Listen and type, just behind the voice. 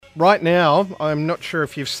Right now, I'm not sure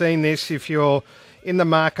if you've seen this, if you're in the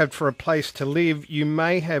market for a place to live, you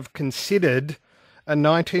may have considered a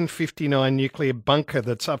 1959 nuclear bunker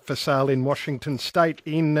that's up for sale in Washington State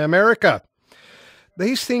in America.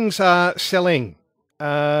 These things are selling.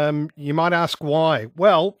 You might ask why.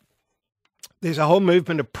 Well, there's a whole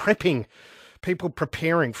movement of prepping, people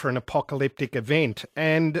preparing for an apocalyptic event.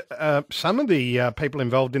 And some of the people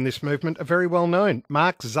involved in this movement are very well known.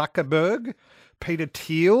 Mark Zuckerberg, Peter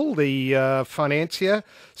Thiel, the financier,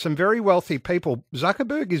 some very wealthy people.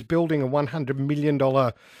 Zuckerberg is building a $100 million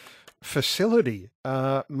facility,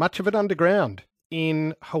 much of it underground,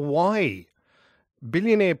 in Hawaii.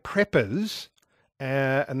 Billionaire preppers,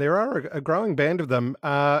 and there are a growing band of them,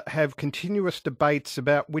 have continuous debates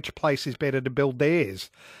about which place is better to build theirs,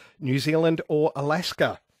 New Zealand or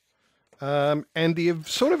Alaska. And the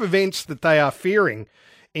sort of events that they are fearing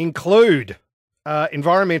include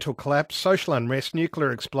environmental collapse, social unrest,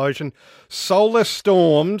 nuclear explosion, solar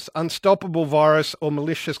storms, unstoppable virus, or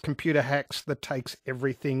malicious computer hacks that takes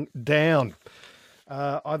everything down.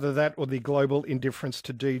 Either that or the global indifference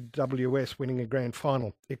to DWS winning a grand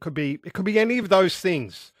final. It could be any of those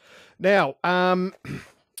things. Now, I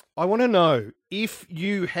want to know, if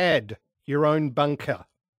you had your own bunker,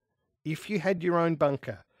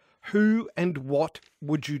 who and what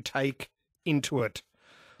would you take into it?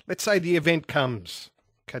 Let's say the event comes,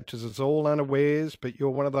 catches us all unawares, but you're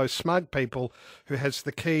one of those smug people who has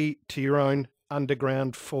the key to your own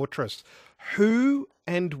underground fortress. Who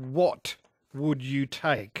and what would you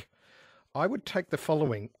take? I would take the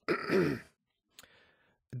following.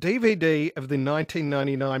 DVD of the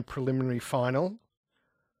 1999 preliminary final,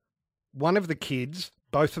 one of the kids,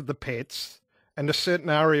 both of the pets, and a certain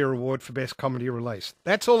ARIA award for best comedy release.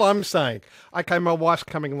 That's all I'm saying. Okay, my wife's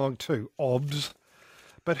coming along too, obs.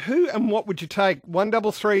 But who and what would you take?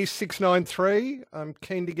 133693. I'm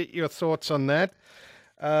keen to get your thoughts on that.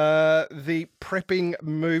 The prepping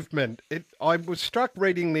movement. I was struck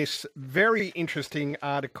reading this very interesting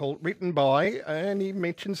article written by, and he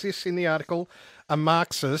mentions this in the article, a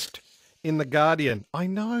Marxist in The Guardian. I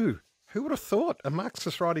know. Who would have thought? A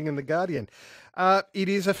Marxist writing in The Guardian. It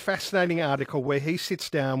is a fascinating article where he sits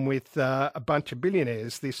down with a bunch of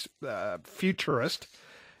billionaires, this futurist,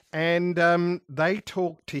 and they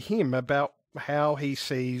talk to him about how he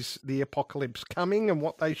sees the apocalypse coming and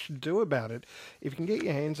what they should do about it. If you can get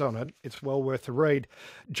your hands on it, it's well worth a read.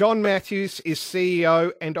 John Matthews is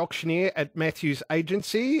CEO and auctioneer at Matthews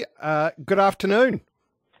Agency. Good afternoon.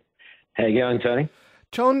 How you going, Tony?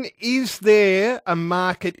 John, is there a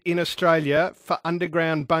market in Australia for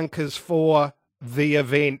underground bunkers for the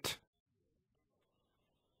event?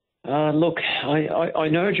 Look, I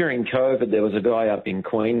know during COVID there was a guy up in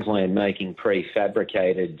Queensland making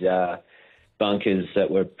prefabricated bunkers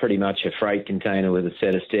that were pretty much a freight container with a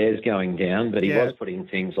set of stairs going down, but he was putting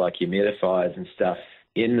things like humidifiers and stuff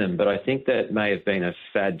in them. But I think that may have been a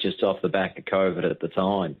fad just off the back of COVID at the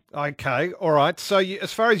time. Okay, all right. So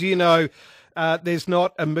as far as you know, there's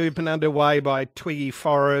not a movement underway by Twiggy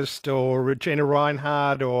Forrest or Regina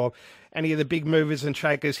Reinhardt or any of the big movers and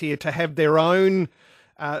shakers here to have their own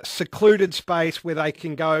secluded space where they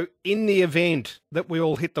can go in the event that we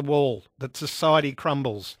all hit the wall, that society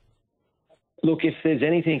crumbles? Look, if there's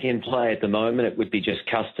anything in play at the moment, it would be just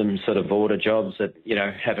custom sort of order jobs that,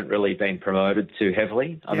 haven't really been promoted too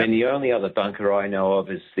heavily. I mean, the only other bunker I know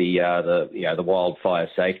of is the wildfire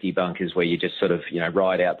safety bunkers where you just sort of,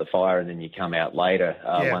 ride out the fire and then you come out later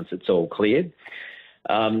once it's all cleared.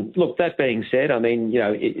 Look, that being said, I mean,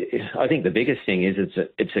 I think the biggest thing is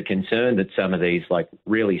it's a concern that some of these like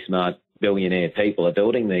really smart billionaire people are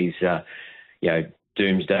building these,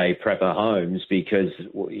 doomsday prepper homes because,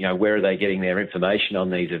 where are they getting their information on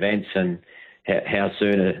these events and how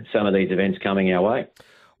soon are some of these events coming our way?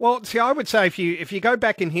 Well, see, I would say if you go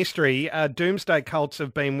back in history, doomsday cults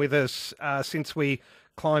have been with us since we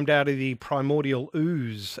climbed out of the primordial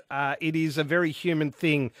ooze. It is a very human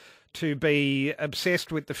thing to be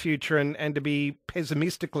obsessed with the future and to be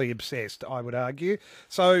pessimistically obsessed, I would argue.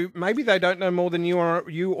 So maybe they don't know more than you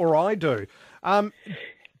or I do.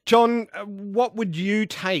 John, what would you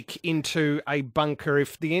take into a bunker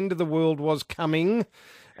if the end of the world was coming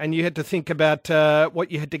and you had to think about what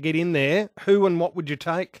you had to get in there? Who and what would you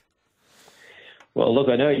take? Well, look,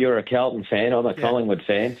 I know you're a Carlton fan. I'm a Collingwood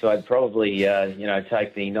fan, so I'd probably,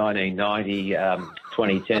 take the 1990,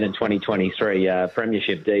 2010 and 2023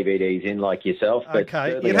 Premiership DVDs in like yourself. But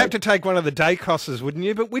okay, you'd have to take one of the Dacosses, wouldn't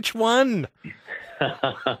you? But which one?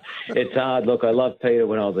 It's hard. Look, I loved Peter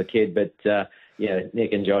when I was a kid, but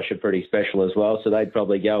Nick and Josh are pretty special as well, so they'd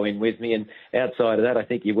probably go in with me. And outside of that, I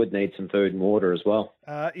think you would need some food and water as well.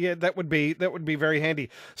 Yeah, that would be very handy.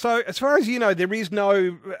 So, as far as you know, there is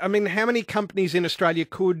no. I mean, how many companies in Australia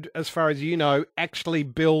could, as far as you know, actually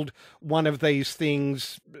build one of these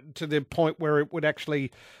things to the point where it would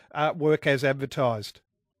actually work as advertised?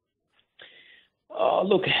 Oh,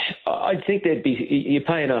 look, I think you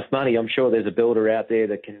pay enough money. I'm sure there's a builder out there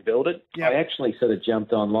that can build it. Yep. I actually sort of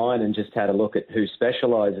jumped online and just had a look at who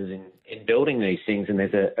specialises in building these things, and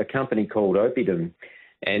there's a company called Opidum,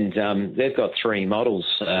 and they've got 3 models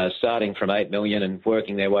starting from 8 million and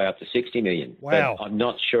working their way up to 60 million. Wow. But I'm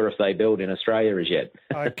not sure if they build in Australia as yet.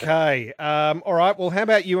 Okay. All right. Well, how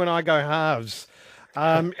about you and I go halves?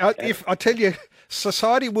 If I tell you,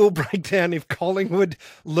 society will break down if Collingwood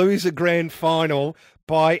lose a grand final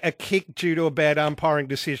by a kick due to a bad umpiring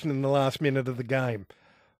decision in the last minute of the game.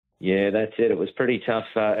 Yeah, that's it. It was pretty tough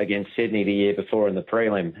against Sydney the year before in the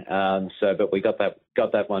prelim. But we got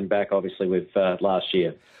that one back, obviously, with last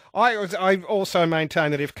year. I also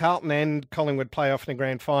maintain that if Carlton and Collingwood play off in the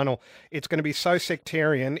grand final, it's going to be so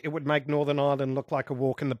sectarian, it would make Northern Ireland look like a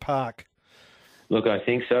walk in the park. Look, I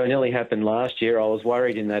think so. It nearly happened last year. I was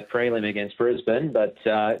worried in that prelim against Brisbane, but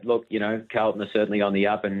look, Carlton are certainly on the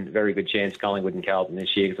up, and very good chance Collingwood and Carlton this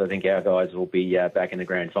year, because I think our guys will be back in the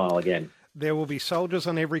grand final again. There will be soldiers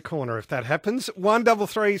on every corner if that happens.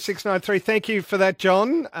 133693. Thank you for that,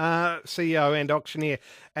 John, CEO and auctioneer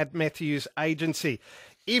at Matthews Agency.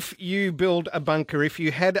 If you build a bunker, if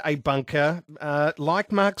you had a bunker,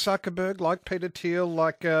 like Mark Zuckerberg, like Peter Thiel,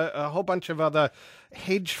 like a whole bunch of other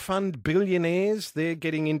hedge fund billionaires, they're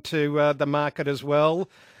getting into the market as well,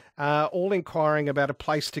 all inquiring about a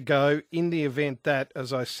place to go in the event that,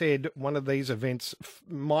 as I said, one of these events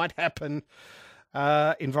might happen.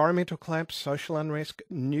 Environmental collapse, social unrest,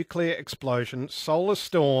 nuclear explosion, solar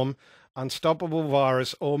storm, unstoppable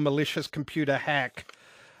virus, or malicious computer hack.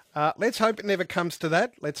 Let's hope it never comes to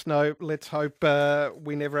that. Let's hope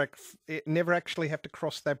we never actually have to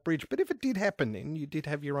cross that bridge. But if it did happen and you did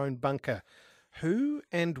have your own bunker, who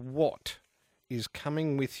and what is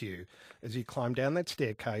coming with you as you climb down that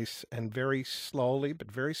staircase and very slowly but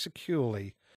very securely